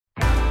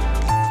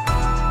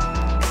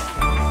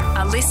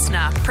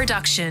listener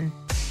production.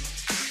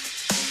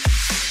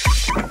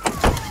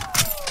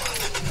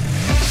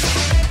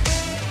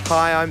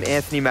 Hi, I'm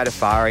Anthony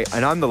Matafari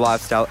and I'm the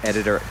lifestyle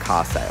editor at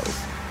Car Sales.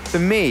 For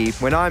me,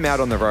 when I'm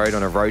out on the road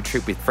on a road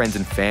trip with friends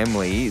and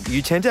family,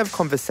 you tend to have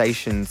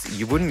conversations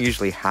you wouldn't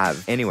usually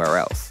have anywhere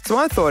else. So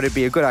I thought it'd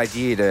be a good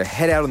idea to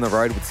head out on the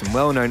road with some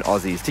well-known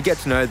Aussies to get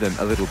to know them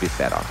a little bit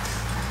better.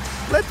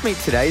 Let's meet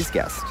today's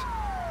guest.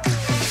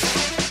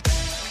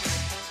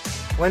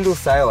 Wendell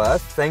Sailor,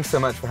 thanks so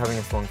much for having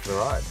us along for the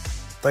ride.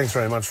 Thanks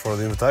very much for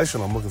the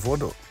invitation. I'm looking forward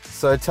to it.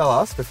 So tell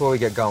us, before we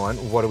get going,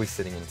 what are we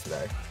sitting in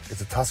today?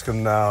 It's a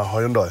Tuscan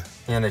Hyundai.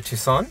 And a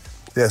Tucson?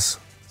 Yes.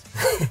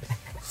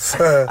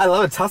 I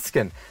love a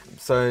Tuscan.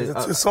 So Is it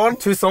Tucson?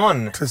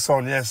 Tucson.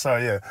 Tucson, yeah,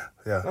 sorry, yeah.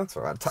 That's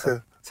all right.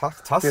 Tuscan.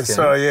 Yeah,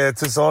 sorry, yeah,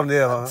 Tucson,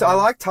 yeah. So I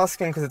like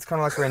Tuscan because it's kind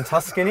of like we're in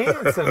Tuscany.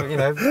 It's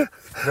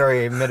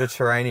very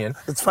Mediterranean.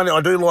 It's funny,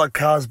 I do like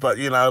cars, but,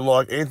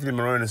 like Anthony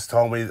Maroon has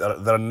told me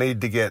that I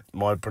need to get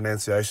my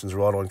pronunciations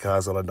right on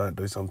cars that I don't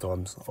do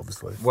sometimes,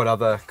 obviously. What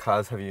other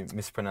cars have you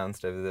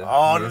mispronounced over the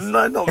years?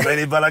 No, not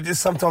many, but I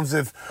just sometimes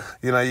if,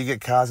 you get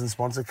cars and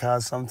sponsor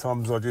cars,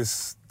 sometimes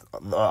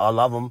I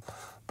love them.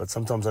 But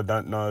sometimes I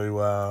don't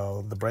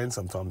know the brand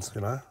sometimes,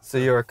 So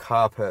you're a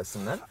car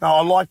person then? No,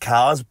 I like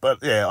cars, but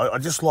yeah, I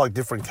just like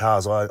different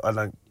cars. I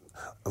don't,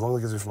 as long as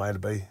it gets me from A to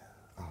B.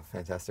 Oh,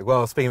 fantastic.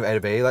 Well, speaking of A to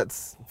B,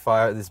 let's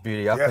fire this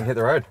beauty up and hit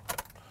the road.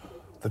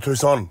 The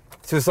Tucson.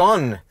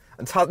 Tucson.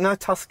 No,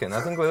 Tuscan.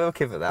 I think we'll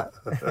give it that.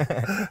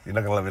 You're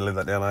not going to let me live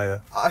that down, are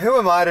you? Who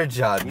am I to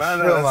judge? No,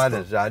 who am I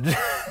to judge?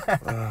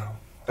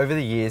 Over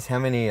the years, how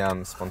many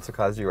sponsor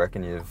cars do you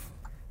reckon you've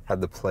had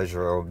the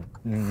pleasure or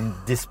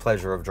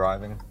displeasure of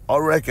driving? I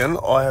reckon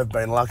I have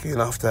been lucky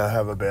enough to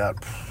have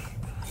about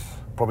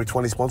probably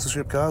 20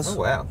 sponsorship cars. Oh,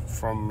 wow.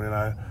 From,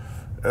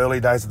 early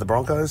days at the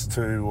Broncos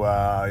to,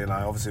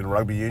 obviously in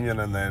rugby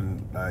union and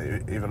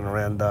then even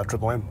around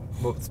Triple M.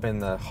 What's been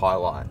the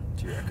highlight,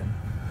 do you reckon?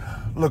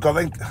 Look, I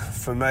think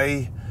for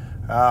me,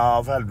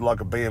 I've had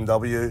like a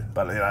BMW,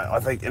 but I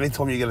think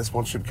anytime you get a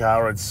sponsorship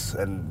car, you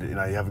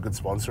have a good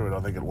sponsor, and I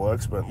think it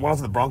works. But when I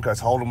was at the Broncos,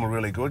 Holden were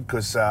really good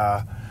because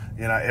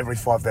every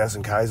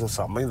 5,000 Ks or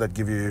something, they'd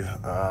give you,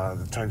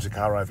 they'd change the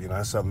car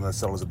over, so they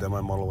sell as a demo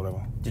model or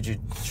whatever. Did you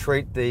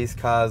treat these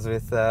cars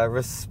with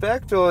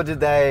respect, or did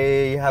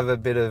they have a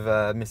bit of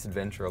a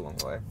misadventure along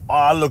the way?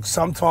 Look,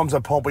 sometimes I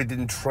probably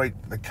didn't treat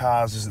the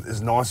cars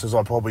as nice as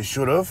I probably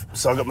should have.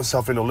 So I got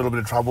myself into a little bit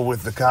of trouble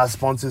with the car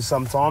sponsors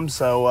sometimes.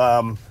 So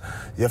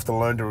you have to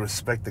learn to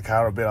respect the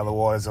car a bit,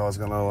 otherwise I was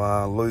going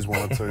to lose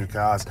one or two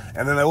cars.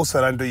 And then they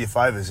also don't do you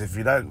favours. If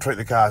you don't treat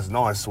the cars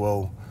nice,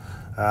 well,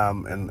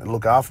 and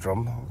look after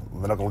them,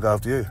 they're not going to look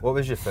after you. What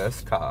was your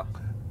first car?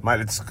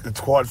 Mate, it's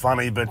quite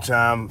funny, but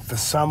for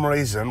some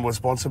reason, we're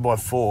sponsored by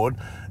Ford,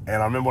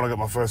 and I remember when I got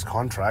my first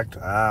contract,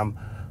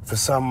 for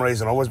some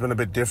reason, I've always been a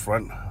bit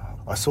different.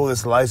 I saw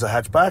this laser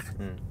hatchback.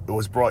 It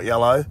was bright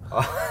yellow,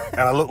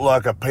 and I looked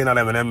like a peanut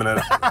M&M in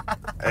it.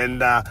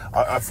 And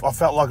I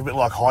felt like a bit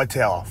like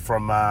Hightower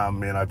from,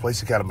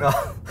 Police Academy.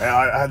 And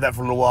I had that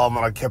for a little while, and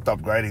then I kept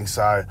upgrading,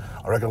 so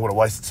I reckon I would have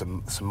wasted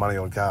some money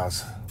on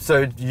cars.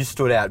 So you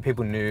stood out.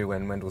 People knew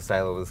when Wendell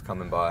Sailor was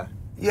coming by.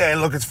 Yeah,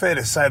 look, it's fair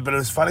to say, but it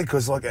was funny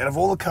because, out of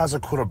all the cars I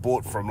could have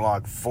bought from,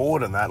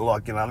 Ford and that, I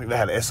think they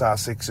had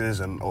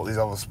SR6s and all these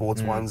other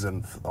sports ones,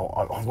 and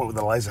I went with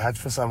the laser hatch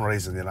for some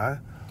reason, It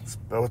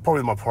was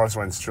probably my price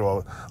range too.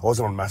 I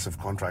wasn't on a massive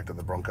contract at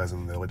the Broncos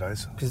in the early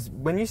days. Because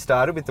when you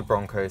started with the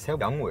Broncos, how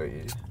young were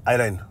you?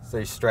 18. So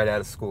you're straight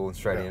out of school and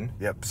straight in?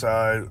 Yep,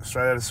 so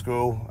straight out of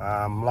school,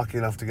 lucky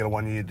enough to get a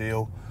 1-year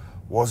deal.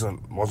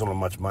 Wasn't on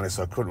much money,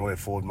 so I couldn't really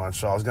afford much.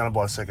 So I was going to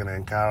buy a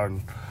second-hand car,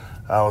 and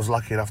I was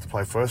lucky enough to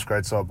play first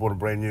grade, so I bought a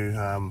brand new,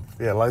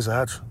 laser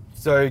hatch.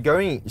 So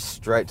going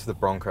straight to the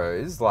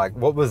Broncos,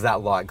 what was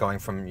that like going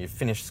from you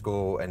finished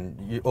school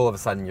and all of a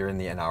sudden you're in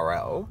the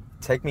NRL?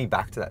 Take me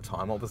back to that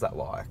time. What was that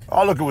like?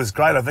 Oh, look, it was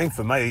great. I think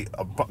for me,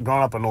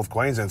 growing up in North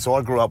Queensland, so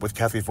I grew up with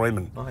Kathy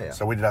Freeman. Oh, yeah.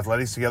 So we did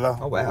athletics together.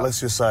 Oh, wow. Let's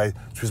just say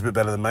she was a bit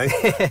better than me.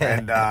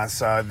 And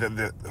so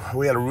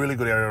we had a really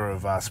good area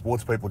of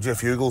sports people.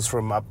 Jeff Hugels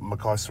from up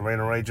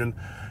Mackay-Serena region.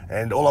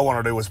 And all I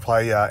wanted to do was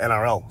play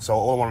NRL. So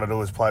all I wanted to do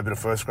was play a bit of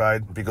first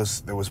grade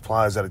because there was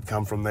players that had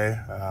come from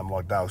there,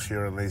 like Dale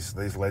Shearer and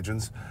these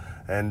legends.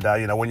 And,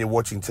 when you're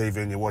watching TV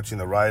and you're watching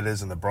the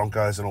Raiders and the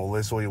Broncos and all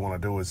this, all you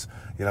want to do is,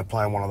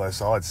 play on one of those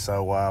sides.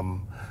 So,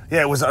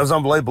 it was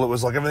unbelievable. It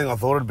was like everything I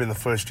thought it had been the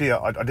first year.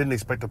 I didn't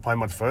expect to play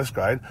much first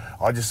grade.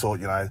 I just thought,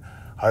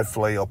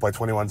 hopefully I'll play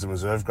 21s in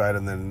reserve grade,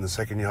 and then in the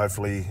second year,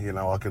 hopefully,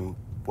 I can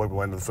work my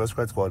way into the first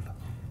grade squad.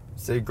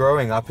 So you're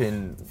growing up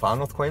in far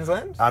North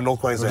Queensland? North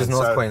Queensland. Or just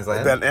North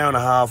Queensland? About an hour and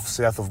a half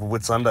south of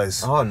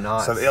Whitsundays. Oh,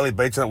 nice. So the Early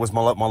Beach, that was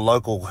my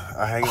local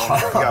hang on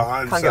to go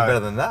home. Can't get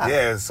better than that.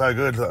 Yeah, it's so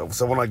good.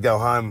 So when I'd go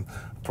home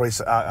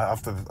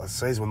after the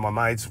season with my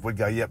mates, we'd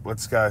go, yep,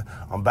 let's go.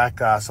 I'm back,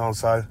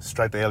 so-and-so,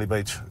 straight to Early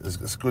Beach.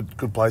 It's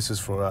good places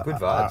for good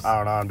vibes.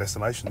 R&R and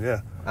destination,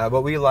 yeah.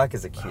 What were you like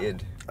as a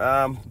kid?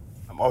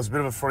 I was a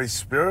bit of a free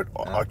spirit.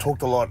 I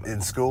talked a lot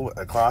in school,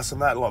 at class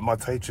and that. Like my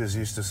teachers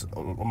used to,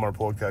 on my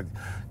report card,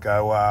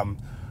 go,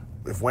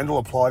 if Wendell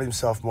applied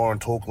himself more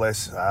and talked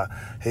less,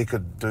 he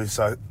could do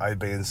so A,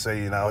 B, and C.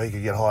 You know, he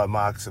could get higher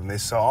marks than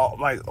this. So,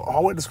 mate, I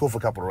went to school for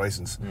a couple of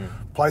reasons: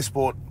 play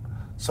sport,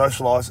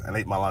 socialise, and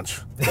eat my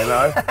lunch. You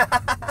know,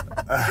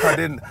 I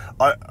didn't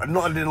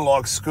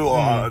like school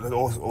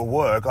or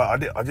work.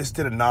 I just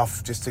did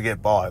enough just to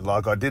get by.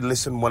 Like, I did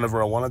listen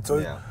whenever I wanted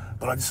to,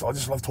 but I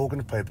just love talking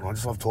to people. I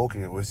just love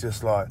talking. It was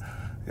just like,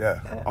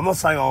 I'm not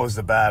saying I was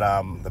the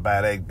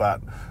bad egg,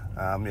 but.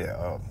 I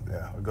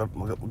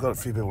got a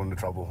few people into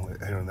trouble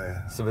here and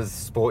there. So was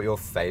sport your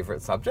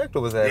favourite subject,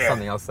 or was there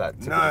something else that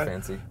took your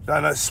fancy?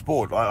 No,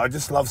 sport. I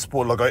just love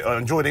sport. Like, I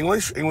enjoyed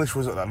English. English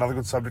was another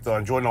good subject that I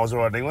enjoyed, and I was all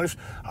right in English.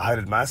 I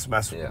hated maths.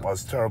 I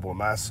was terrible at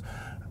maths.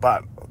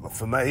 But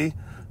for me,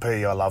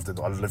 PE, I loved it.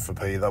 I lived for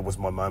PE. That was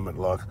my moment.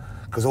 Like,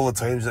 because all the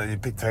teams, you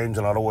pick teams,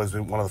 and I'd always be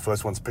one of the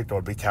first ones picked.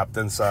 I'd be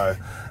captain. So,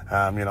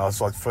 I was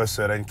like first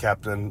 13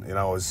 captain.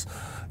 I was...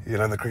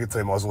 in the cricket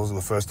team, I was always in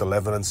the first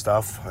 11 and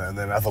stuff, and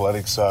then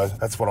athletics, so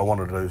that's what I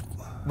wanted to do.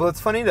 Well,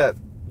 it's funny to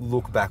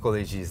look back all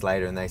these years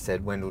later and they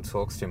said Wendell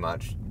talks too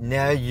much.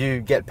 Now you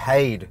get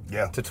paid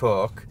to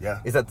talk. Yeah.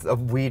 Is that a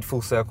weird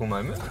full circle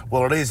moment?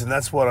 Well, it is, and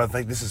that's what I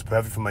think this is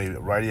perfect for me,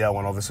 radio,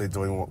 and obviously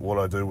doing what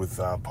I do with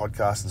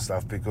podcasts and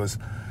stuff, because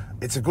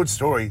it's a good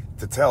story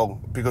to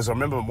tell. Because I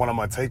remember one of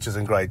my teachers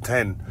in grade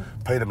 10,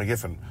 Peter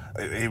McGiffin,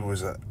 he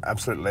was an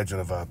absolute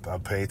legend of a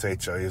PE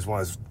teacher. He was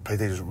one of those PE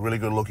teachers, really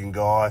good looking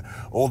guy.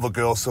 All the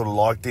girls sort of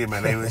liked him,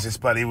 and he was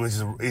just, but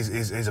he's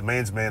a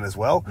man's man as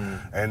well.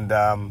 And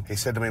he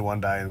said to me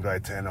one day in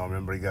grade 10, I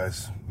remember, he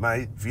goes,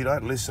 "Mate, if you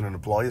don't listen and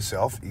apply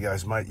yourself," he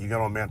goes, "mate, you're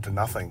going to amount to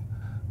nothing."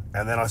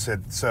 And then I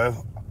said, "Sir,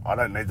 I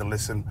don't need to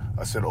listen."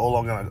 I said,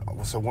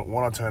 so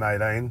when I turn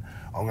 18,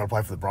 I'm going to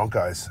play for the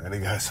Broncos. And he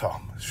goes, "Oh,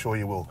 sure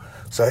you will."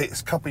 So a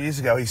couple of years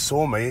ago, he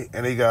saw me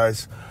and he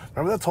goes,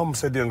 "Remember that time I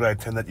said to you in grade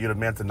 10 that you'd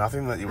amount to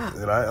nothing?"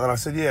 And I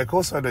said, "Yeah, of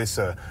course I do,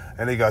 sir."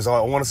 And he goes, "I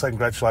want to say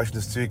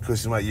congratulations to you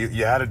because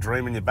you had a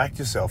dream and you backed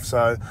yourself."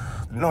 So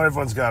not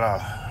everyone's going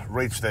to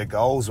reach their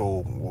goals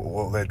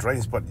or their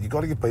dreams, but you've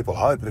got to give people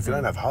hope. And if you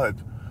don't have hope,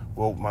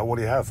 well, mate, what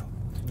do you have?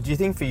 Do you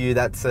think for you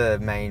that's a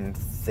main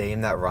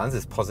theme that runs,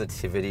 is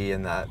positivity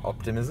and that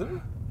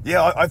optimism?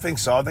 Yeah, I think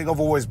so. I think I've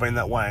always been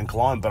that way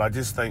inclined, but I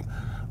just think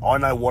I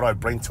know what I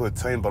bring to a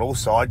team, but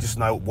also I just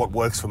know what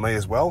works for me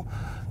as well.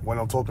 When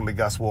I'm talking to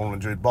Gus Wallen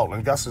and Jude Bolton,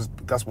 and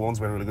Gus Wallen's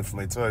been really good for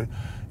me too.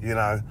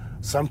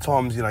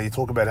 Sometimes, you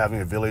talk about having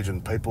a village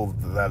and people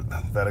that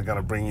are going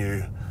to bring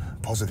you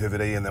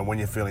positivity, and then when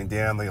you're feeling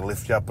down, they're going to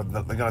lift you up, and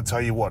they're going to tell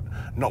you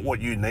not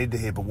what you need to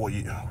hear, but what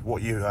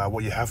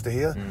you have to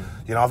hear.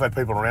 I've had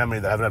people around me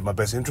that haven't had my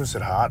best interests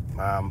at heart.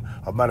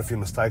 I've made a few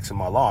mistakes in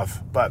my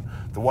life, but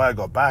the way I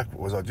got back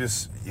was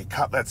you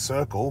cut that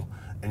circle,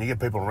 and you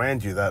get people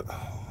around you that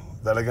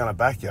are going to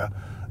back you,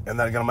 and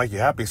that are going to make you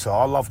happy. So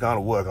I love going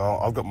to work.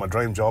 I've got my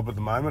dream job at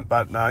the moment,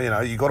 but no,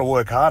 you got to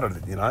work hard at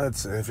it.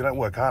 If you don't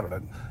work hard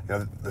at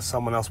it, there's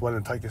someone else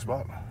waiting to take your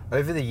spot.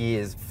 Over the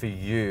years, for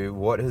you,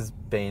 what has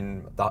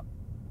been the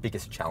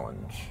biggest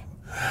challenge?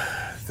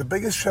 The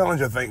biggest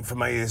challenge, I think, for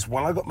me is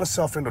when I got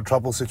myself into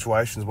trouble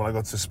situations, when I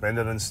got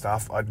suspended and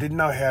stuff, I didn't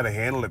know how to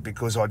handle it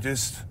because I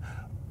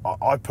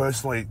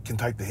personally can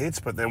take the hits,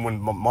 but then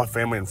when my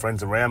family and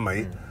friends around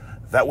me,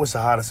 that was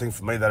the hardest thing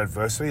for me, that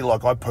adversity.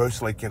 Like, I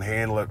personally can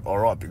handle it all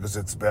right because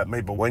it's about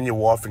me, but when your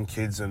wife and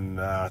kids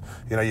and,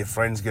 your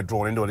friends get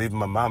drawn into it, even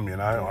my mum,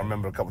 I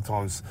remember a couple of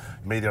times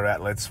media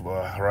outlets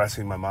were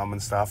harassing my mum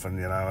and stuff, and,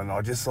 and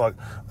I just, like,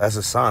 as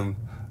a son,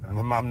 and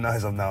my mum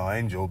knows I'm no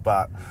angel,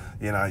 but,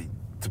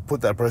 to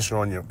put that pressure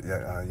on your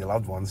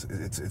loved ones,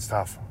 it's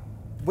tough.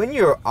 When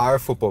you are a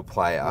football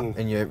player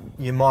and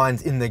your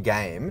mind's in the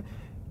game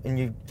and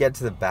you get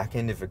to the back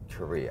end of a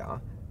career,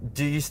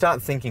 do you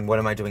start thinking, what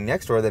am I doing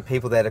next? Or are there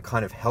people there to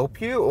kind of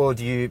help you? Or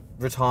do you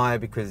retire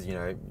because,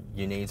 you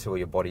need to, or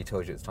your body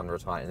tells you it's time to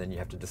retire, and then you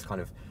have to just kind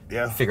of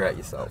figure out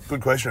yourself? Good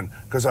question.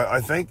 Because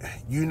I think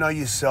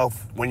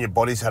yourself when your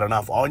body's had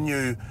enough. I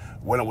knew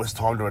when it was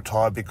time to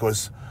retire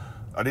because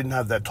I didn't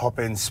have that top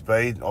end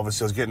speed.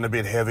 Obviously, I was getting a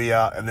bit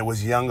heavier, and there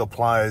was younger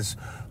players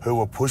who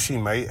were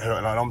pushing me.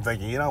 And I'm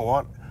thinking, you know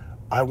what?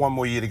 I had one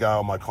more year to go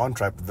on my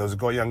contract, but there was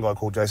a young guy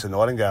called Jason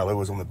Nightingale who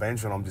was on the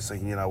bench, and I'm just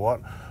thinking, you know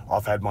what?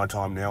 I've had my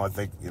time now. I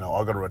think,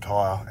 I've got to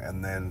retire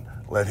and then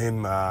let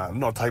him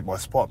not take my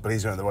spot, but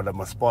he's earned the right to have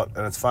my spot.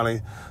 And it's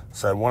funny,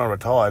 so when I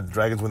retired, the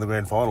Dragons win the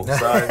grand final. So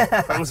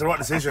that was the right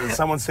decision. And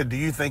someone said, "Do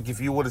you think if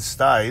you would have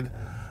stayed,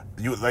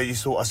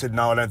 I said,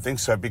 "No, I don't think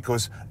so,"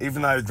 because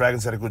even though the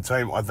Dragons had a good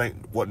team, I think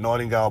what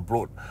Nightingale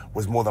brought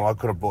was more than I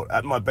could have brought.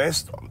 At my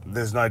best,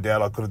 there's no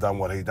doubt I could have done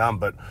what he done,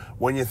 but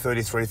when you're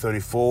 33,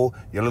 34,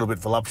 you're a little bit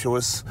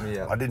voluptuous.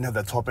 Yeah. I didn't have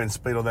that top-end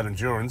speed or that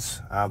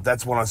endurance.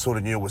 That's when I sort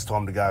of knew it was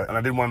time to go, and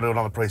I didn't want to do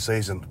another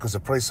pre-season, because the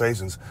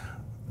pre-seasons,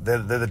 they're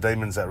the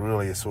demons that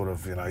really sort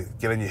of,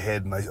 get in your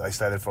head, and they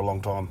stay there for a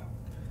long time.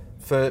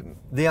 For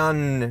the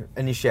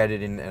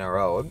uninitiated in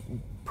NRL,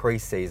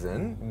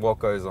 pre-season, what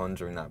goes on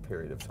during that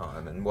period of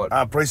time, and what?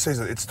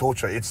 Pre-season, it's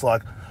torture. It's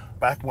like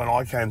back when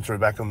I came through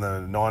back in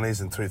the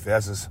 90s and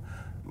 2000s,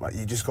 Like,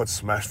 you just got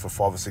smashed for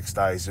 5 or 6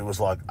 days. It was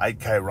like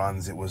 8K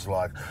runs. It was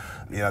like,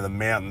 you know, the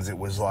mountains. It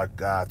was like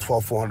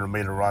 1,400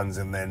 metre runs,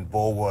 and then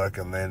ball work,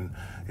 and then,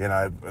 you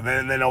know,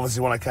 and then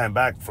obviously when I came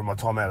back from my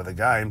time out of the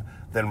game,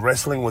 then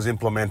wrestling was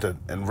implemented,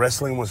 and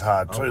wrestling was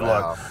hard too.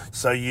 Wow. Like,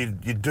 so you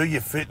do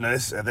your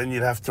fitness, and then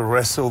you'd have to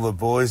wrestle the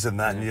boys and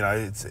that. And, you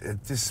know,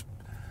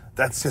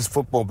 that's just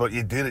football. But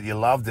you did it, you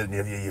loved it, and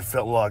you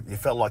felt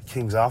like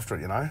kings after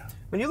it. You know.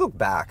 When you look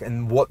back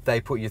and what they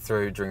put you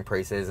through during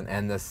preseason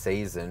and the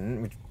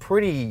season, which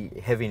pretty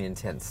heavy and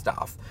intense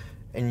stuff,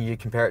 and you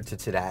compare it to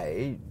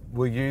today,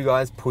 were you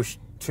guys pushed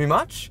too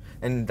much?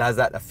 And has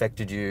that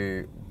affected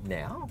you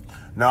now?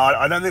 No,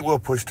 I don't think we'll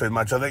push too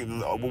much. I think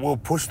we'll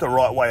push the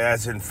right way,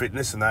 as in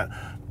fitness and that.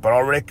 But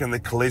I reckon the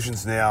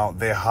collisions now,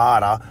 they're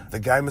harder. The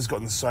game has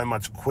gotten so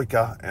much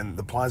quicker, and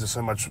the players are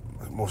so much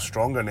more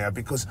stronger now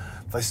because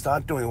they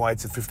start doing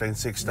weights at 15,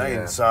 16.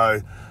 Yeah.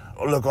 So,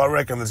 look, I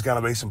reckon there's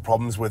going to be some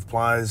problems with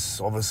players.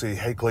 Obviously,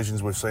 head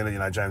collisions, we've seen it. You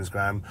know, James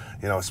Graham,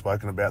 you know, has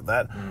spoken about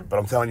that. But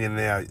I'm telling you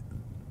now,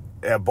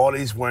 our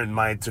bodies weren't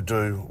made to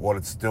do what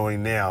it's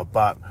doing now,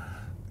 but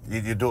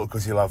you do it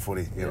because you love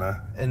footy, you know.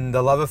 And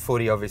the love of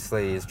footy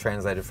obviously is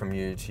translated from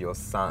you to your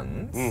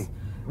sons.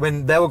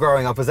 When they were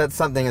growing up, was that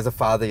something as a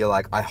father you're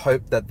like, I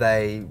hope that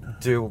they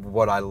do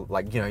what I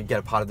like, you know, get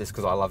a part of this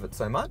because I love it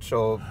so much?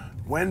 Or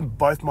when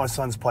both my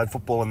sons played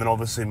football, and then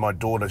obviously my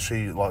daughter,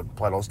 she like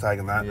played Oztag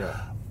and that. Yeah.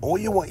 All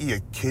you want your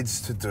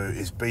kids to do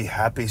is be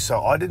happy.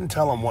 So I didn't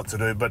tell them what to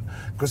do, but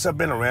because they've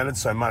been around it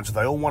so much,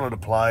 they all wanted to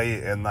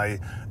play, and they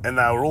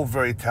were all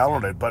very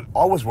talented. But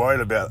I was worried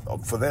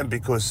about for them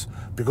because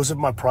of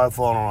my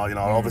profile, and you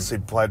know, I obviously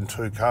played in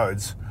 2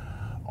 codes.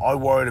 I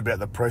worried about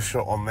the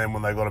pressure on them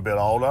when they got a bit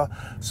older.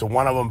 So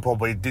one of them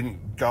probably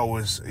didn't go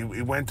as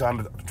he went to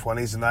under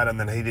 20s and that, and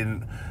then he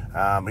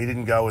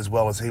didn't go as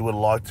well as he would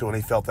like to, and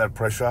he felt that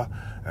pressure.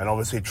 And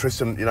obviously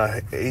Tristan, you know,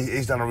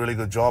 he's done a really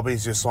good job.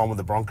 He's just signed with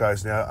the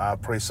Broncos now,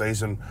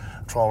 pre-season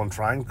trial and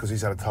train, because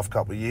he's had a tough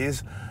couple of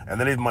years.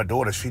 And then even my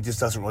daughter, she just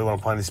doesn't really want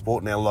to play any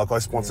sport now. Like, I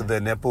sponsored their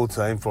netball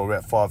team for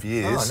about 5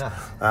 years.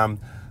 Oh, no.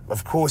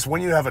 Of course,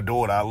 when you have a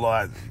daughter,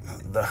 like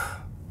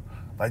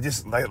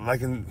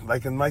they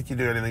can make you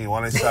do anything you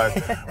want. So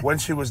when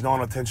she was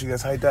 9 or 10, she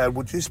goes, "Hey Dad,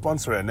 would you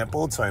sponsor our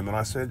netball team?" And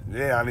I said,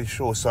 "Yeah, honey,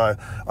 sure." So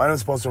I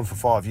ended up sponsoring them for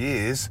 5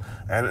 years,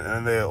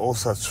 and they're all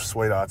such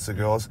sweethearts, the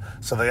girls.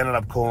 So they ended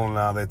up calling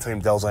their team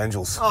Dell's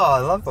Angels.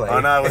 Oh, lovely. I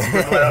know,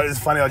 it was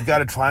funny. I'd go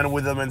to training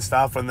with them and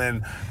stuff, and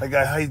then they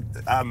go, "Hey,"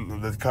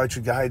 the coach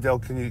would go, "Hey Dell,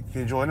 can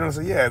you join?" And I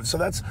said, "Yeah."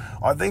 So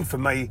I think for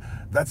me,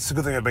 that's the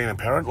good thing of being a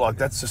parent. Like,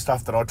 that's the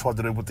stuff that I tried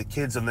to do with the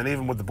kids, and then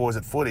even with the boys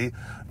at footy,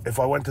 if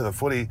I went to the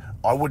footy,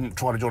 I wouldn't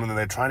try to join them in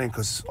their training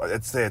because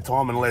it's their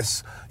time,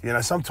 unless, you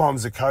know,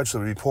 sometimes the coach,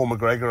 would be Paul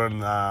McGregor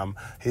and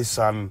his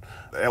son,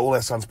 all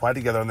our sons play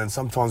together, and then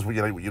sometimes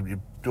you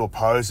do a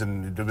pose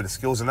and you do a bit of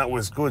skills, and that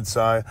was good.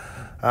 So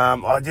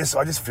I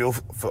just feel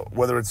for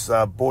whether it's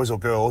boys or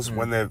girls,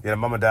 when they're, you know,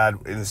 mum and dad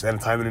in this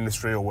entertainment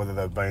industry, or whether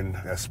they've been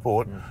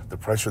sport, the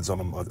pressure's on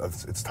them.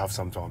 It's tough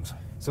sometimes.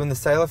 So when the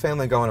Sailor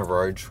family go on a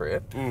road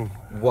trip,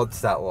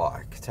 what's that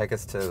like? Take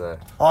us to the...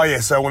 Oh yeah,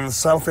 so when the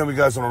Sailor family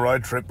goes on a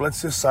road trip,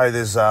 let's just say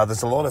there's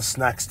a lot of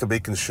snacks to be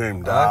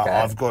consumed. Okay.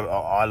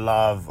 I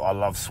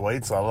love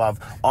sweets.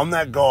 I'm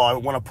that guy,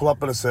 when I pull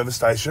up at a service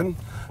station,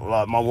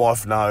 like my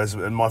wife knows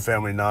and my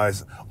family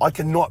knows, I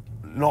cannot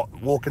not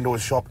walk into a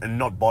shop and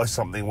not buy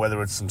something,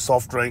 whether it's some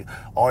soft drink,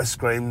 ice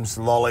creams,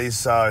 lollies.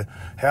 So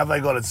how they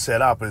got it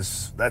set up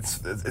is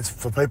it's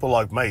for people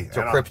like me. It's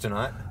your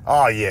kryptonite.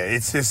 Oh yeah,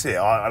 it's just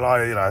I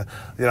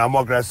I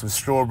might grab some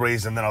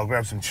strawberries, and then I'll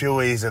grab some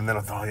chewies, and then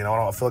I thought,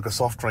 I feel like a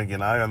soft drink,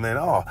 and then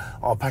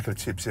a packet of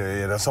chips,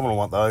 someone will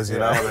want those,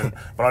 but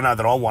I know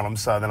that I want them,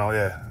 so then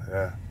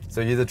yeah. So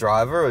you're the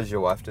driver, or does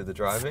your wife do the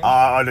driving?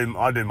 I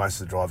do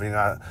most of the driving.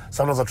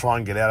 Sometimes I try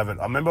and get out of it.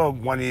 I remember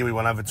one year we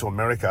went over to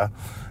America,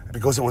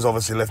 because it was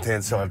obviously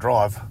left-hand side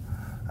drive.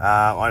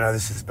 I know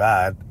this is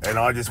bad, and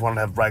I just wanted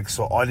to have brakes,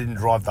 so I didn't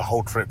drive the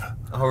whole trip.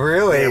 Oh,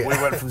 really? Yeah, we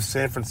went from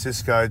San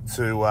Francisco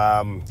to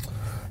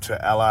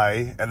LA,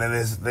 and then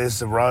there's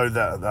the road,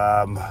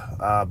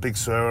 that Big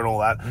Sur and all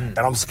that, and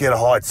I'm scared of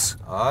heights.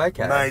 Oh,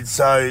 okay. Mate,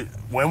 so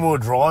when we were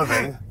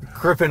driving...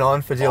 Gripping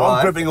on for dear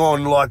life? I'm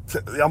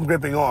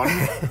gripping on,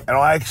 and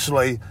I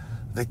actually...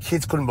 The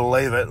kids couldn't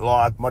believe it.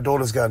 Like, my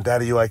daughter's going,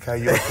 "Dad, are you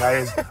okay? You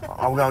okay?"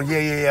 I'm going,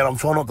 yeah, and I'm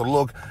trying not to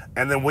look.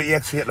 And then we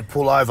actually had to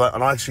pull over,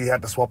 and I actually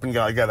had to swap and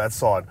go that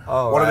side.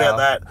 Oh, what wow. about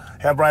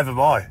that? How brave am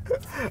I?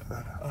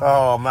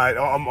 Oh, mate,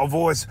 I've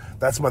always,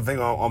 that's my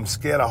thing. I'm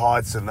scared of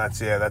heights, and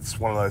that's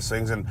one of those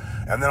things. And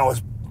then I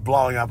was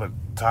blowing up at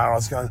Tara. I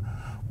was going,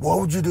 "Why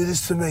would you do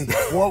this to me?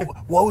 Why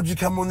would you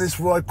come on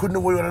this ride?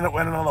 Couldn't we went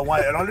another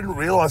way?" And I didn't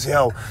realise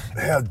how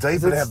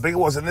deep and how big it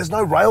was. And there's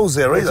no rails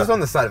there either. It's just on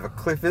the side of a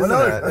cliff, isn't I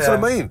know, it? that's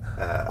what I mean.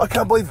 I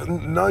can't believe,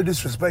 no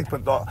disrespect,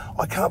 but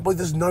I can't believe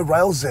there's no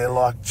rails there.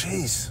 Like,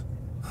 jeez.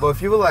 Well,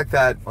 if you were like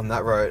that on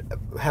that road,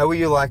 how were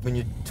you like when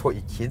you taught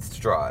your kids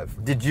to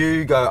drive. Did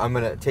you go, I'm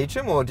going to teach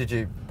them, or did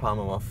you palm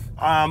them off?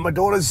 My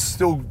daughter's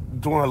still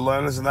doing her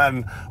learners and that,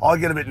 and I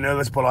get a bit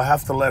nervous, but I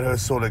have to let her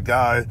sort of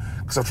go,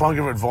 because I try and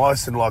give her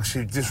advice, and like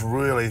she just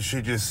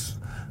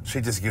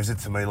gives it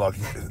to me. Like,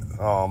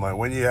 oh man,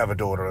 when you have a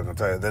daughter, I can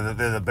tell you,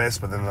 they're the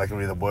best, but then they can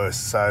be the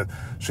worst. So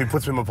she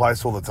puts me in my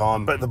place all the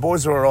time. But the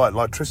boys are all right.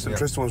 Like Tristan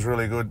was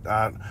really good.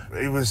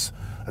 He was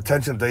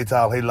attention to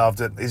detail. He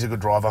loved it. He's a good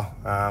driver.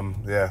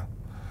 Yeah.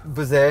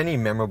 Was there any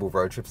memorable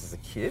road trips as a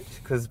kid?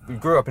 Because we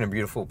grew up in a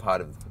beautiful part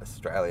of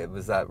Australia.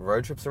 Was that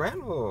road trips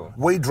around, or?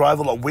 We drove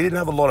a lot. We didn't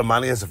have a lot of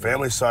money as a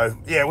family, so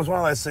yeah, it was one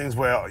of those things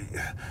where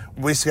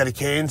we used to go to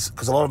Cairns,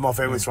 because a lot of my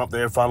family's from up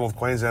there in far north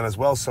Queensland as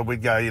well. So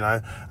we'd go,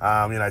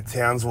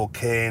 Townsville,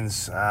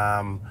 Cairns,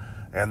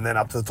 and then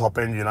up to the top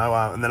end,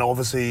 and then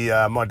obviously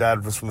my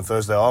dad was from the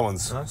Thursday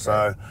Islands,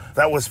 so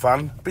that was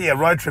fun. But yeah,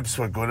 road trips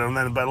were good,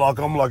 but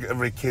I'm like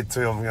every kid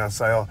too. I'm going to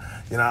say,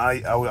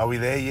 are we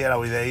there yet? Are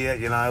we there yet?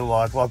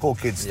 Like all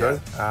kids do.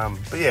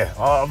 But yeah,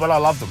 but I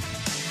loved them.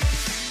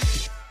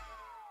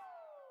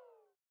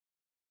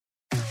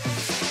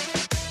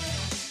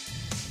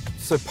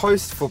 So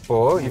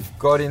post-football, you've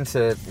got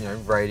into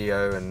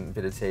radio and a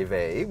bit of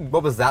TV.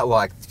 What was that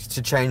like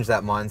to change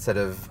that mindset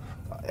of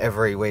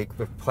every week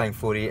with playing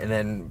footy and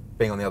then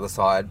being on the other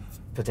side,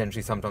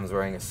 potentially sometimes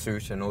wearing a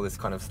suit and all this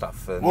kind of stuff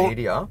for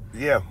media?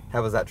 Yeah.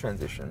 How was that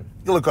transition?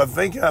 Look, I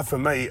think for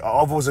me,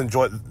 I've always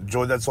enjoyed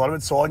that side of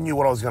it, so I knew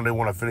what I was going to do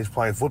when I finished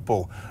playing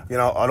football. I'd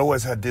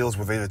always had deals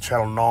with either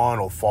Channel 9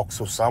 or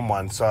Fox or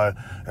someone,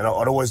 and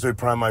I'd always do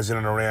promos in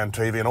and around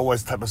TV and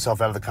always take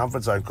myself out of the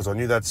comfort zone, because I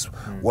knew that's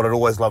what I'd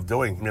always loved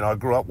doing. I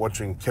grew up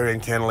watching Kerry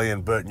and Kennelly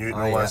and Bert Newton,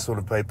 all those sort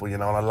of people,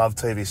 and I love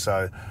TV,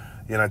 so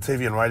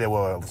TV and radio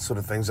were sort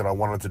of things that I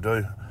wanted to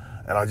do.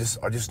 And I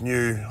just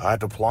knew I had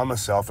to apply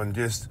myself, and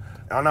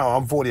I know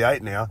I'm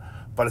 48 now,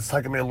 but it's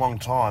taken me a long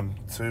time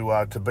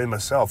to be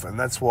myself. And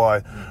that's why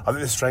I think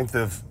the strength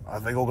of,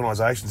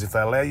 organisations, if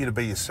they allow you to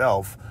be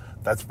yourself,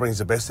 that brings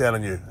the best out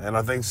in you. And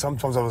I think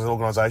sometimes I was in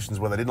organisations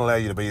where they didn't allow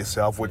you to be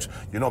yourself, which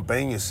you're not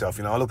being yourself.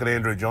 I look at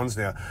Andrew Johns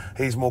now.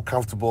 He's more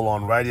comfortable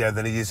on radio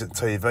than he is at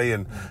TV,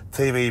 and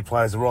TV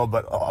plays a role.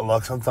 But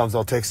sometimes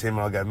I'll text him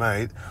and I'll go,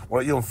 mate, what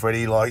are you and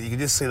Freddie? Like, you can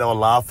just see they were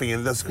laughing,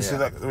 and that's because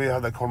we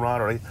have that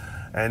camaraderie.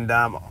 And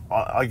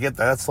I get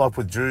that. That's like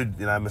with Jude,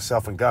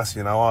 myself and Gus.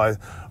 I've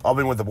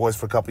been with the boys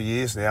for a couple of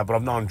years now, but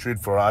I've known Jude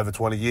for over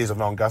 20 years. I've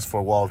known Gus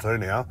for a while too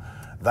now.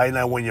 They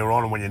know when you're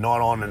on and when you're not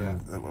on,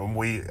 and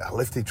we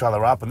lift each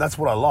other up, and that's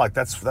what I like.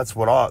 That's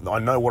what I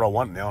know what I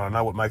want now, and I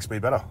know what makes me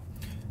better.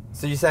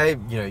 So you say,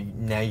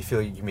 now you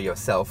feel you can be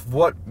yourself.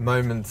 What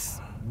moments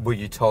were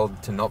you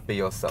told to not be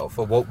yourself,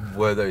 or what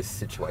were those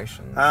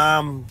situations?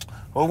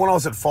 Well, when I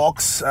was at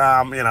Fox,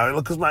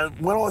 because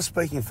when I was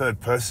speaking third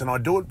person, I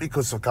do it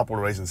because of a couple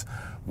of reasons.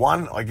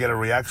 One, I get a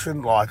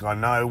reaction. Like, I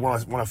know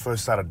when I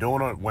first started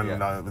doing it, when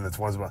the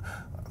 20s,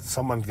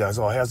 someone goes,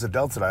 "Oh, how's the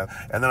Dell today?"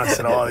 And then I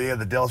said, "Oh, yeah,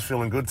 the Dell's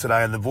feeling good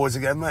today." And the boys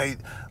again, "Mate,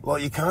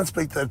 you can't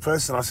speak third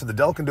person." I said, "The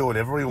Dell can do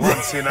whatever he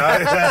wants, And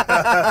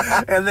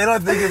then I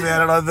think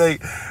about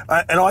it,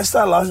 and I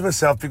start laughing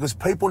myself, because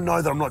people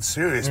know that I'm not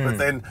serious. But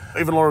then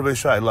even Laura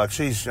Boucher,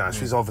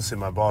 she's obviously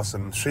my boss,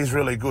 and she's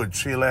really good.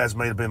 She allows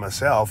me to be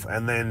myself.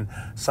 And then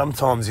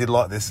sometimes you'd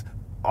like this.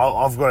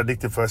 I've got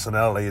addictive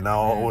personality, I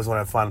always want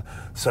to have fun.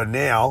 So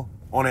now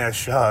on our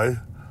show,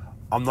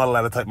 I'm not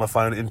allowed to take my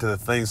phone into the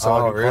thing, so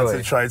I can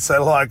concentrate.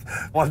 So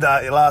one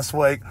day last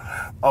week,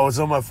 I was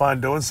on my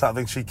phone doing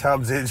something. She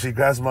comes in, she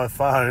grabs my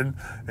phone,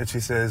 and she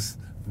says,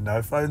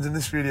 "No phones in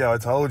the studio, I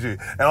told you."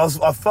 And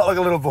I felt like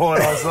a little boy,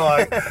 and I was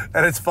like,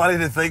 and it's funny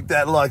to think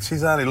that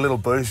she's only a little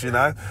boosh,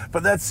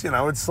 But that's,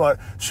 it's like,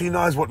 she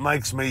knows what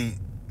makes me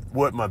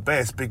work my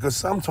best, because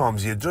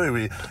sometimes you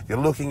do. You're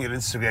looking at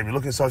Instagram, you're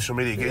looking at social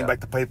media, you're getting back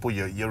to people,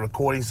 you're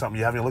recording something,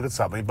 you're having a look at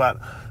something. But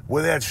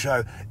with our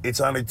show,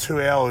 it's only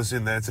 2 hours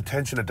in there. It's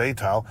attention to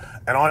detail,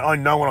 and I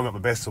know when I'm at my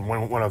best, and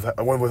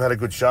when we've had a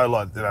good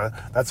show,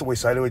 that's what we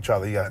say to each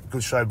other. Yeah,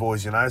 good show,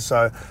 boys.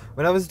 So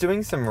when I was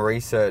doing some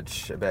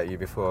research about you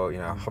before,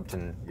 I hopped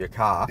in your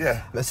car.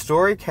 Yeah. A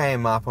story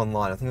came up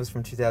online. I think it was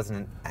from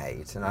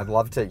 2008, and I'd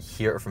love to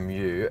hear it from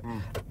you.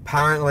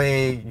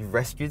 Apparently, you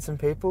rescued some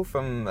people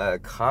from a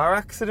car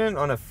accident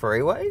on a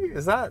freeway.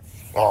 Is that?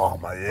 Oh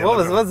my yeah.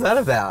 What's that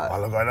about?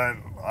 Look,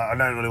 I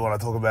don't really want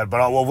to talk about it, but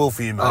I will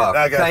for you, mate. Oh,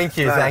 okay.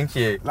 Thank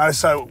you. No,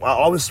 so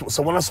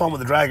when I signed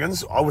with the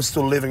Dragons, I was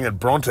still living at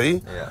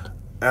Bronte,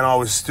 and I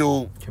was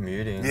still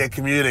commuting. Yeah,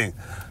 commuting.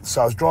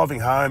 So I was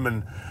driving home,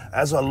 and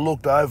as I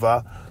looked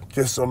over,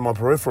 just on my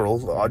peripheral,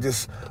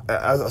 this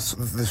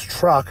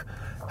truck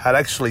had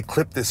actually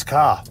clipped this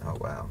car. Oh,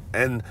 wow.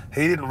 And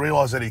he didn't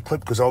realise that he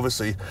clipped, because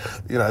obviously,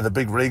 the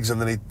big rigs,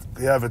 and then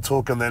he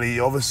overtook, and then he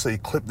obviously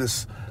clipped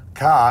this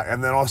car,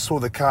 and then I saw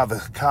the car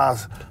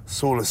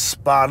sort of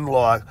spun,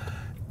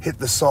 hit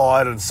the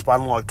side and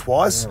spun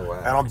twice. Oh, wow.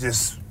 And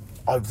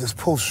I just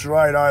pulled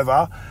straight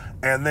over,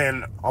 and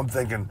then I'm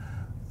thinking,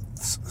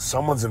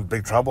 someone's in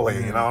big trouble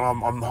here, you know,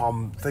 and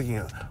I'm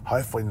thinking,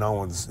 hopefully no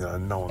one's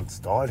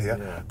died here.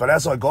 Yeah. But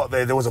as I got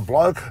there was a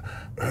bloke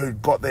who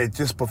got there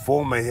just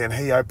before me, and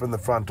he opened the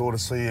front door to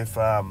see if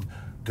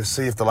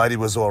the lady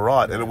was all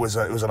right. And it was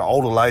an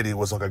older lady, it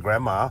was like a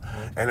grandma,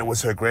 and it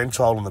was her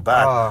grandchild in the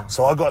back. Oh.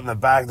 So I got in the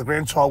back. The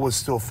grandchild was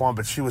still fine,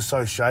 but she was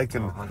so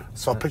shaken. 100%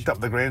 So I picked up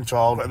the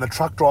grandchild, and the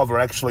truck driver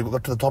actually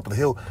got to the top of the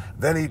hill.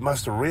 Then he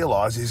must have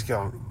realised, he's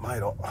going,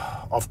 mate,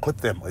 I've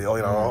clipped them. You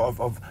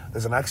know,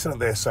 there's an accident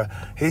there. So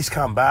he's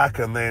come back,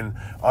 and then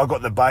I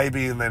got the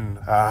baby, and then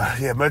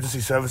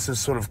emergency services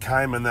sort of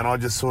came, and then I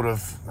just sort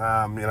of,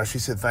 she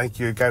said thank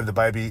you, gave the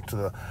baby to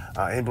the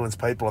ambulance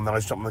people, and then I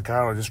just jumped in the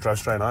car and I just drove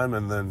straight home.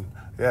 And then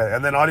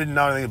I didn't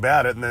know anything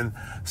about it, and then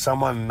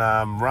someone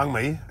rang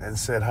me and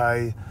said,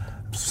 hey,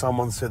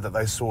 someone said that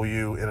they saw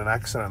you in an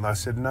accident, and I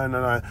said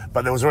no,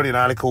 but there was already an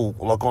article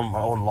like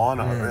online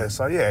there.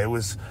 So it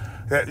was,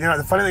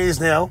 the funny thing is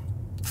now,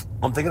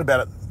 I'm thinking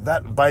about it,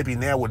 that baby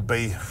now would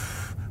be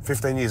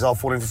 15 years old,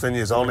 14, 15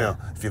 years old now,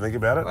 if you think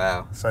about it.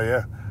 Wow. So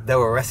yeah. They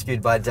were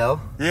rescued by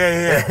Dell.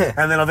 Yeah.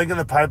 And then I think in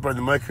the paper in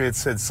the Mercury it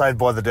said saved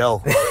by the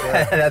Dell.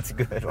 Yeah. That's a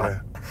good one.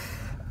 Yeah.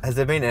 Has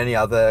there been any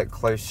other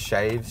close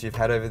shaves you've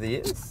had over the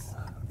years?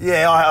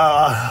 Yeah,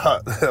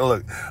 I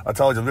look, I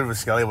told you I'm a bit of a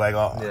scallywag.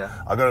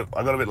 I got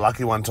a bit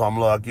lucky one time.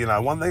 Like,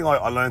 one thing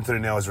I learned to do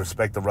now is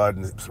respect the road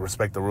and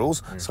respect the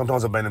rules.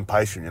 Sometimes I've been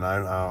impatient,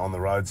 on the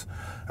roads.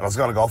 And I was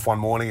going to golf one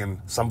morning and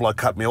some bloke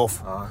cut me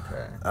off.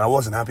 Okay. And I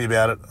wasn't happy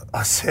about it.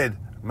 I said,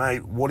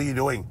 mate, what are you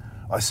doing?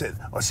 I said,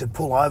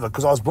 pull over,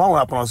 because I was blowing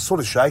up and I was sort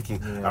of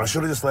shaking, and I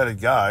should have just let it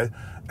go.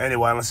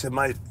 Anyway, and I said,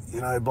 mate,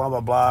 blah, blah,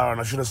 blah, and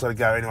I should have just let it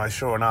go. Anyway,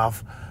 sure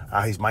enough,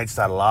 his mate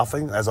started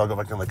laughing as I got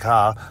back in the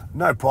car.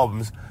 No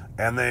problems.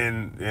 And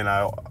then,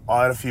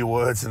 I had a few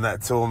words and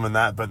that to him and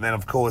that, but then,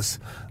 of course,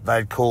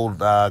 they'd called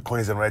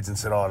Queensland Reds and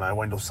said, oh, no,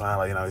 Wendell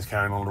Sailor, he's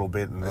carrying on a little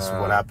bit, and this is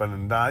what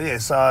happened.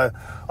 And, so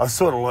I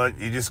sort of learnt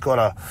you just got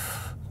to,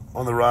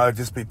 on the road,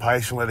 just be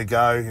patient, let it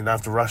go. You don't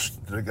have to rush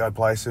to go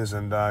places,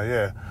 and,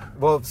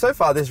 Well, so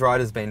far this ride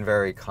has been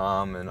very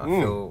calm, and I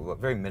feel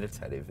very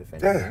meditative, if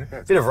anything. Yeah.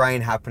 A bit of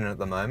rain happening at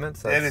the moment,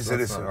 so it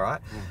is. All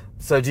right.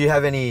 So do you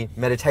have any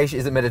meditation?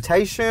 Is it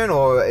meditation,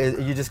 or are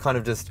you just kind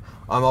of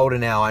I'm older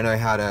now, I know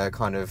how to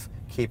kind of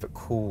keep it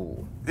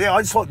cool? Yeah,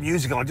 I just like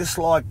music, and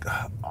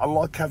I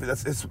like having,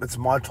 it's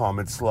my time.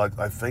 It's like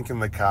I think in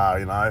the car,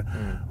 I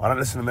don't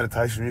listen to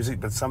meditation music,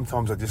 but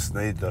sometimes I just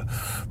need to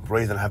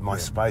breathe and have my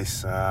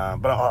space.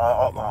 But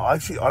I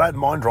don't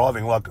mind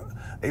driving. Like,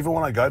 even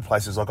when I go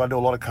places, like I do a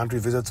lot of country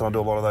visits and I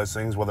do a lot of those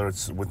things, whether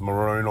it's with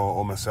Maroon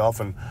or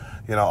myself, and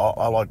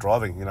I like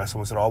driving.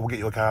 Someone said, "Oh, we'll get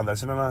you a car," and they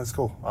said, "No, it's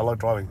cool. I like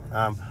driving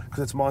because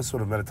it's my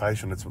sort of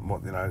meditation. It's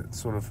what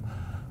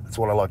it's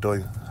what I like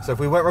doing." So if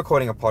we weren't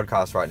recording a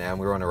podcast right now and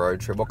we were on a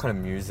road trip, what kind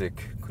of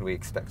music could we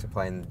expect to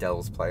play in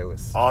Dell's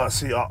playlist? Oh,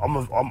 see,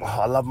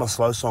 I love my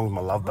slow songs,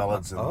 my love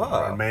ballads, and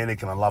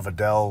romantic, and I love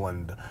Adele,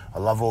 and I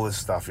love all this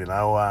stuff.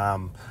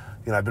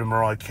 A bit of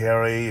Mariah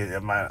Carey.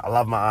 I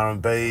love my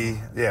R&B.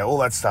 Yeah, all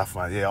that stuff,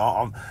 mate.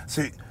 Yeah,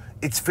 see,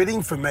 it's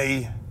fitting for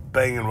me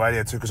being in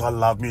radio too, because I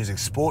love music,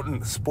 sport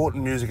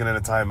and music and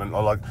entertainment. I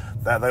like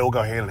that; they all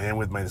go hand in hand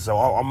with me. So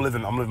I'm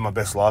living my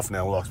best life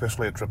now. Like,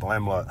 especially at Triple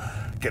M, like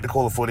get to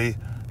call the footy.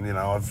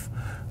 I've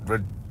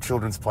read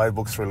children's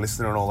playbooks through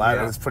listening and all that,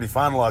 and it's pretty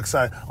fun. Like,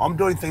 so I'm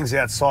doing things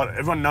outside.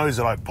 Everyone knows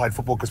that I played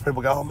football because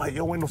people go, "Oh, mate,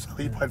 you're Wendell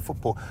Sailor. You played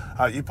football.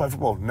 You play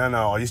football?"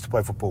 No, I used to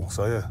play football.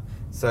 So yeah.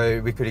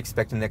 So we could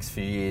expect in the next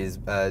few years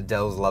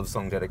Dell's love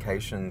song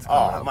dedications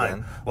coming up, mate.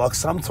 then. Like,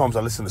 sometimes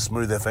I listen to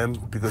Smooth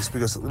FM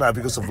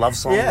because of love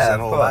songs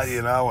and all that,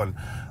 and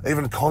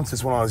even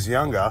concerts when I was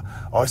younger,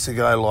 I used to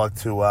go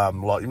to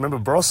you remember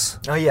Bros?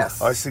 Oh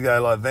yes. I used to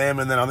go like them,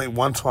 and then I think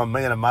one time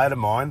me and a mate of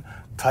mine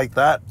take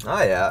that.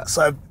 Oh yeah.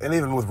 So, and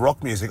even with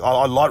rock music,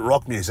 I like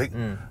rock music,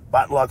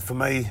 but like for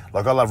me,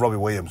 like I love Robbie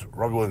Williams.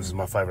 Robbie Williams is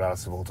my favourite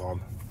artist of all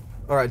time.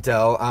 All right,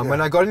 Dell, when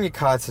I got in your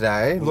car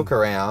today, look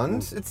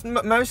around, it's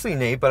mostly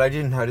neat, but I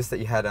did notice that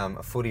you had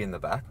a footy in the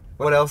back.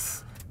 What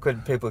else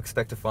could people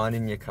expect to find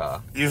in your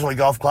car? Usually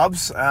golf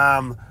clubs.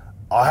 I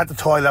had to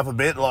tie it up a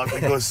bit,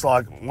 because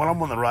when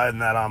I'm on the road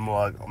and that, I'm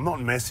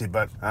not messy,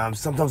 but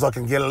sometimes I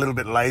can get a little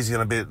bit lazy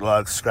and a bit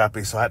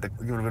scrappy, so I had to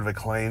give it a bit of a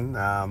clean.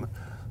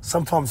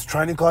 Sometimes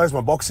training clothes,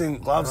 my boxing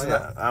gloves,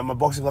 but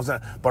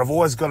I've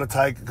always got to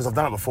take, because I've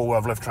done it before where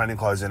I've left training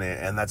clothes in here,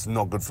 and that's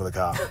not good for the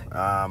car.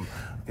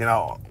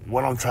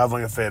 When I'm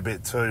travelling a fair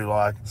bit too,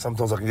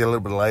 sometimes I can get a little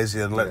bit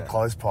lazy and let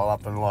clothes pile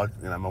up, and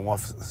my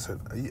wife said,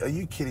 are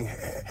you kidding?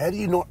 How do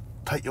you not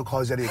take your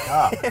clothes out of your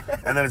car?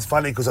 And then it's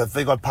funny because I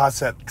think I pass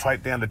that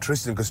trait down to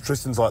Tristan, because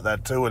Tristan's like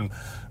that too, and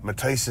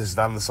Matisse has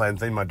done the same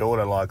thing, my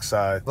daughter,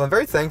 so. Well, I'm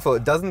very thankful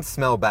it doesn't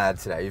smell bad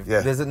today.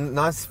 There's a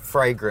nice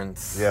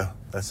fragrance. Yeah,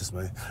 that's just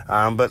me.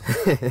 But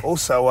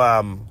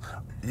also,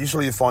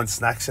 usually you find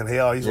snacks in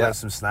here. I usually have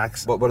some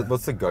snacks.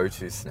 What's the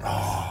go-to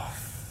snack?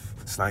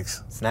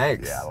 Snakes.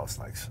 Snakes? Yeah, I love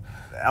snakes.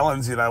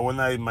 Allen's, when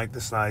they make the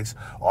snakes,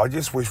 I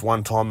just wish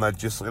one time they'd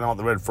just, like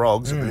the red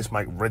frogs, they just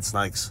make red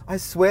snakes. I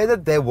swear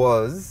that there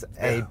was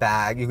a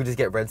bag, you could just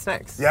get red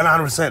snakes. Yeah,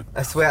 100%.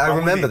 I swear, I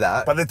remember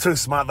that. But they're too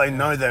smart. They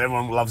know that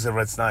everyone loves their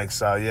red snakes,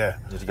 so yeah.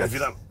 Did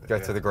you go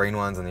to the green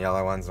ones and the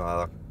yellow ones and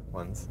other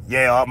ones?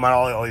 Yeah,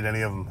 I'll eat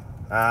any of them.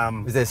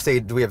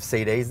 Do we have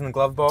CDs in the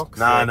glove box?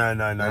 No, none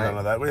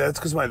of that. Well, yeah, it's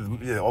because,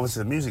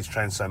 obviously the music's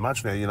changed so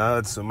much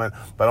now,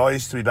 but I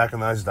used to be back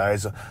in those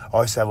days,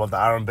 I used to have like the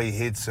R&B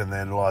hits and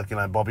then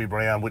Bobby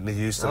Brown, Whitney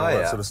Houston, all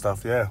that sort of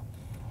stuff, yeah.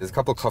 There's a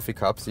couple of coffee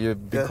cups. Are you a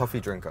big coffee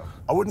drinker?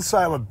 I wouldn't say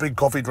I'm a big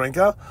coffee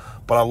drinker,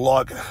 but I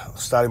like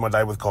starting my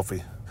day with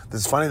coffee.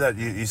 It's funny that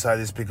you say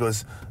this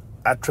because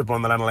at Triple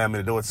M, they don't allow me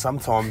to do it.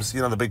 Sometimes,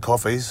 the big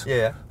coffees.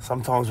 Yeah.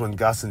 Sometimes when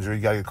Gus and Drew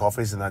go get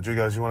coffees and Drew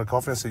goes, "You want a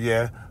coffee?" I said,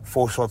 "Yeah,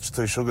 4 shots,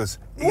 2 sugars."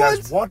 He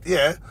goes, "What?"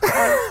 Yeah.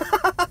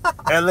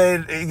 And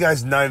then he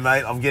goes, "No,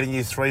 mate, I'm getting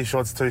you 3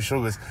 shots, 2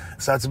 sugars."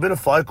 So it's a bit of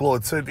folklore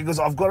too, because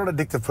I've got an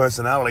addictive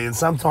personality. And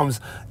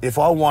sometimes if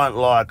I want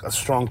like a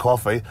strong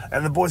coffee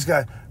and the boys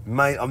go,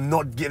 "Mate, I'm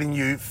not getting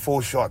you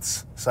 4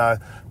 shots." So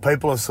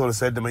people have sort of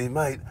said to me,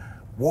 "Mate,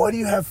 why do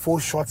you have 4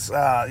 shots,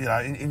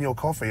 in your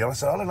coffee?" And I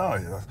said, "I don't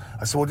know."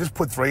 I said, "Well, just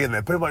put 3 in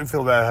there. People don't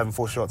feel about having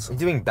 4 shots." You're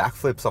doing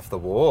backflips off the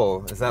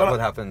wall. Is that what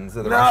happens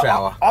at the rush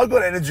hour? I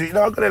got energy.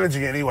 No, I got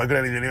energy anyway.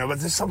 But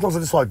just sometimes I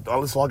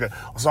just like it.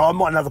 So I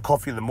might have a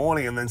coffee in the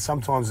morning, and then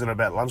sometimes at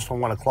about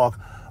lunchtime, 1 o'clock,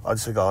 I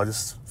just think, I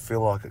just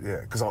feel like it. Yeah,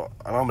 because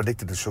I'm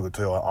addicted to sugar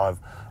too. I've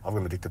got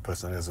an addictive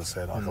personality, as I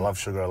said. I love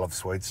sugar. I love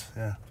sweets.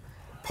 Yeah.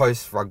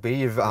 Post rugby,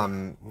 you've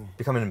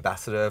become an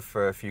ambassador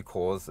for a few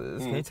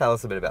causes. Can you tell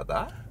us a bit about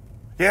that?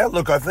 Yeah,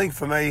 look, I think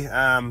for me,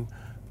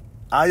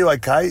 Are You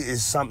OK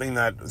is something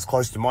that is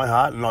close to my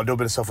heart, and I do a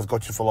bit of stuff with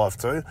Got You For Life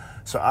too.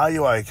 So Are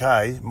You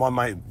OK, my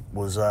mate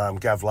was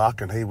Gav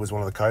Larkin, he was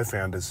one of the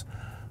co-founders.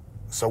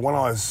 So when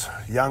I was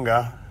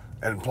younger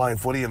and playing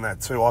footy and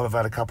that too, I've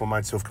had a couple of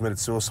mates who have committed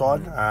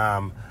suicide.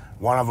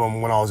 One of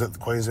them, when I was at the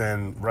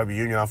Queensland Rugby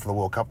Union after the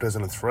World Cup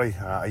 2003,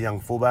 a young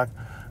fullback,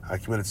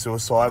 committed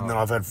suicide. And then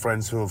I've had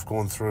friends who have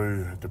gone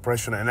through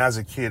depression. And as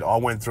a kid, I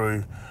went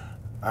through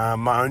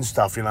my own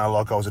stuff,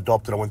 like I was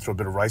adopted, I went through a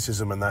bit of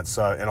racism and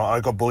that, and I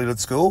got bullied at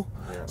school.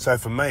 Yeah. So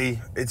for me,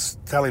 it's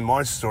telling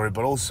my story,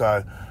 but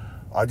also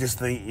I just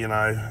think,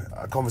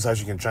 a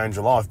conversation can change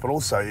your life, but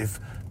also if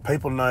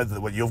people know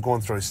that what you've gone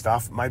through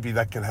stuff, maybe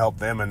that can help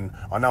them, and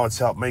I know it's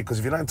helped me, because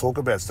if you don't talk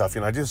about stuff,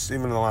 just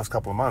even in the last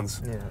couple of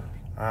months,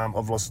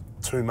 I've lost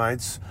 2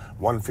 mates,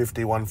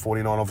 150,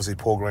 149, obviously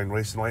Paul Green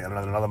recently, and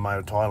another mate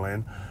of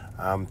Thailand,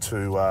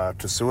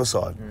 to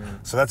suicide.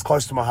 So that's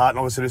close to my heart, and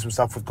obviously do some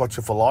stuff with Got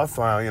You For Life.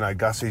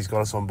 Gussie's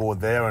got us on board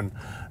there, and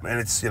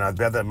it's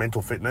about that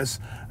mental fitness.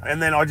 And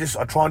then I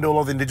try and do a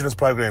lot of the Indigenous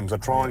programs. I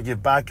try and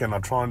give back, and I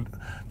try and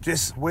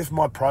just with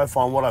my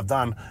profile and what I've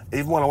done,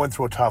 even when I went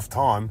through a tough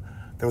time,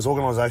 there was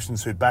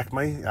organisations who backed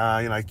me,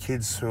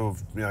 kids who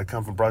have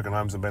come from broken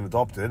homes and been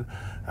adopted.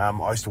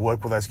 I used to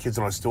work with those kids,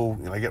 and I still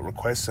get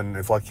requests, and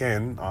if I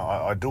can,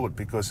 I do it,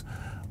 because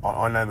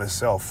I know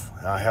myself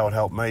how it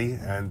helped me,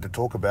 and to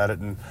talk about it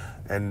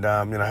and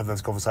have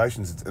those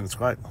conversations, and it's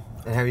great.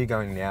 And how are you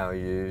going now? Are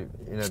you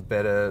in a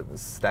better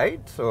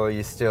state, or are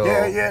you still?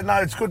 Yeah, no,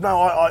 it's good. No,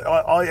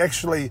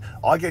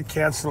 I get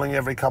counselling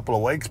every couple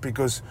of weeks,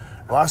 because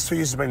the last 2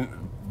 years have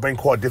been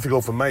quite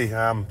difficult for me.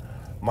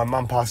 My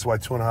mum passed away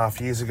 2.5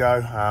 years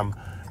ago.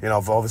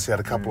 I've obviously had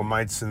a couple of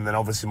mates, and then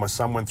obviously my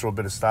son went through a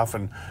bit of stuff,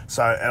 and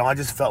I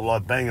just felt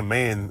like being a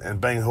man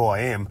and being who I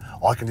am,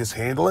 I can just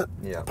handle it.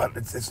 Yeah. But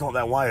it's not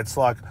that way. It's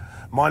like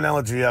my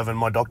analogy of, and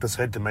my doctor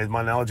said to me,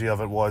 my analogy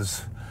of it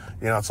was,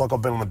 it's like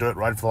I've been on the dirt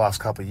road for the last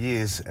couple of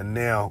years, and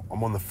now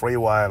I'm on the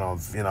freeway, and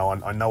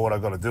I know what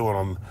I've got to do,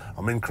 and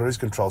I'm in cruise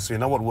control. So you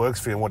know what works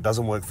for you and what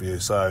doesn't work for you.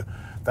 So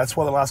that's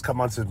why the last couple of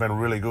months has been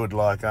really good.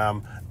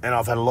 And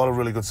I've had a lot of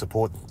really good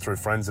support through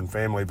friends and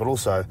family, but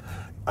also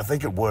I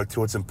think at work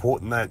too, it's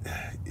important that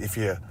if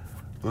you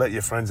let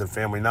your friends and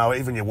family know,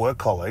 even your work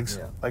colleagues,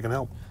 they can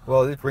help.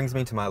 Well, it brings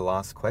me to my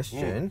last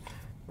question.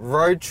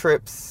 Road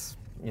trips,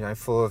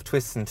 full of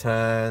twists and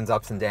turns,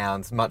 ups and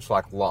downs, much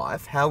like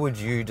life. How would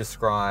you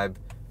describe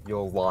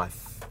your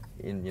life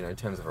in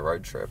terms of a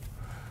road trip?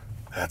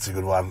 That's a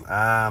good one.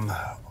 I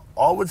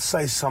would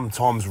say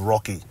sometimes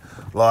rocky.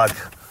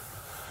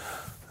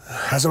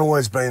 Hasn't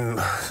always been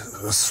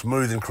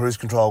smooth in cruise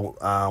control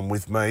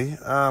with me.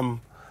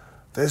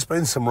 There's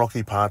been some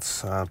rocky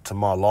parts to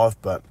my life,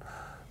 but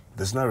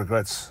there's no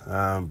regrets,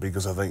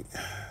 because I think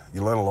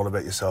you learn a lot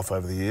about yourself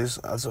over the years.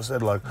 As I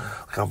said, I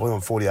can't believe I'm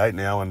 48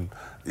 now, and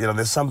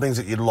there's some things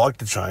that you'd like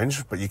to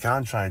change, but you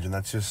can't change, and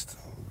you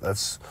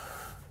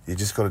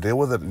just got to deal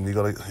with it, and you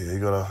got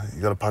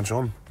to punch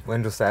on.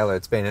 Wendell Sailor,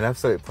 it's been an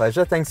absolute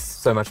pleasure. Thanks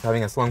so much for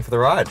having us along for the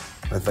ride.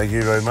 And thank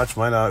you very much,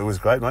 mate. It was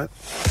great, mate.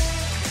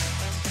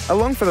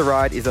 Along for the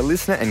Ride is a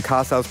listener and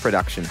car sales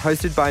production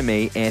hosted by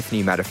me,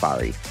 Anthony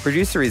Matafari.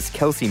 Producer is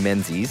Kelsey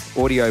Menzies,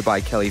 audio by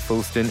Kelly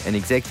Fulston, and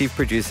executive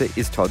producer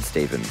is Todd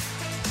Stevens.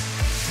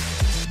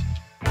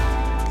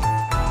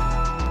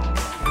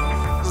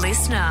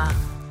 Listener.